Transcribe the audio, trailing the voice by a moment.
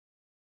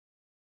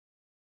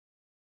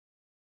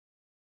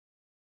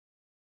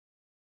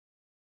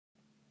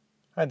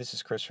Hi, this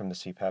is Chris from the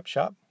CPAP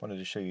shop. Wanted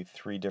to show you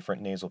 3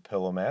 different nasal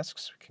pillow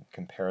masks. We can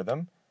compare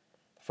them.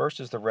 The first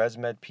is the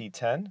ResMed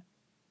P10.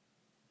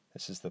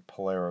 This is the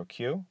Pilairo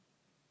Q.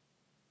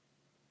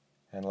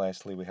 And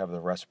lastly, we have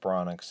the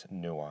Respironics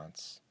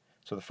Nuance.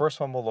 So the first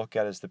one we'll look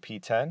at is the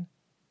P10.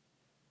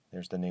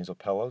 There's the nasal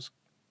pillows.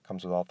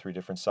 Comes with all 3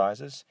 different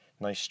sizes.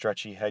 Nice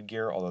stretchy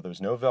headgear, although there's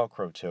no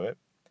velcro to it.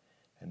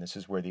 And this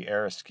is where the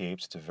air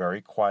escapes. It's a very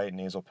quiet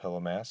nasal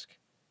pillow mask.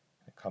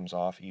 It comes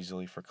off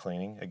easily for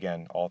cleaning.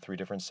 Again, all 3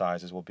 different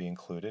sizes will be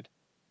included.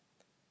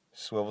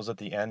 Swivels at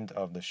the end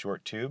of the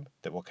short tube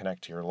that will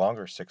connect to your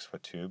longer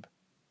 6-foot tube.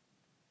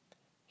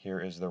 Here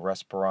is the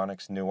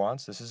Respironics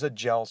Nuance. This is a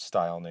gel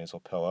style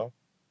nasal pillow.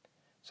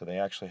 So they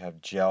actually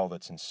have gel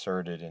that's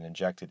inserted and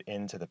injected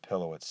into the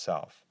pillow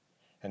itself.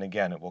 And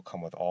again, it will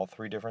come with all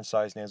 3 different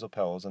size nasal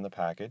pillows in the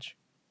package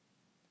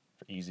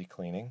for easy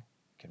cleaning.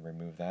 You can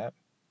remove that.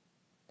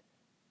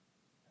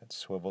 It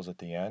swivels at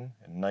the end,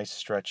 and nice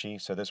stretchy,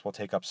 so this will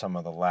take up some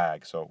of the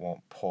lag so it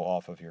won't pull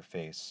off of your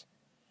face.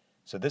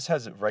 So this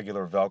has a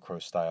regular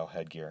Velcro style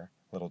headgear,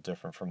 a little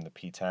different from the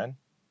P10.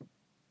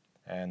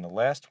 And the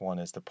last one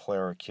is the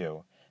Pilairo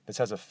Q. This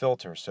has a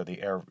filter so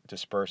the air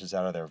disperses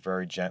out of there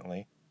very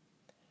gently.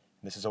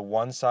 This is a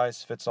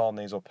one-size-fits-all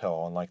nasal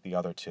pillow, unlike the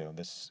other 2.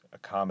 This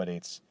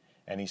accommodates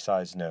any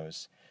size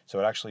nose. So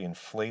it actually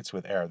inflates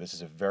with air. This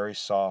is a very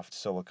soft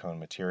silicone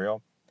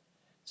material.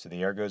 So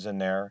the air goes in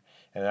there,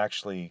 and it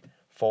actually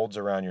folds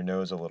around your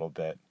nose a little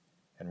bit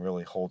and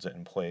really holds it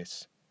in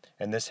place.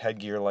 And this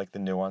headgear, like the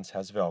Nuance,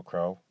 has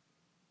Velcro,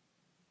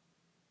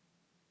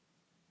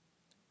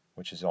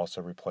 which is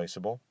also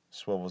replaceable.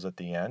 Swivels at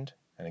the end,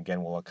 and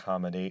again will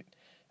accommodate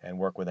and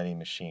work with any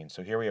machine.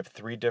 So here we have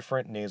 3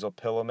 different nasal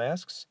pillow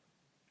masks.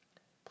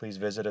 Please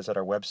visit us at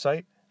our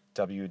website,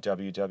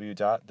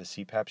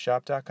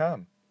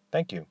 www.thecpapshop.com.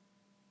 Thank you.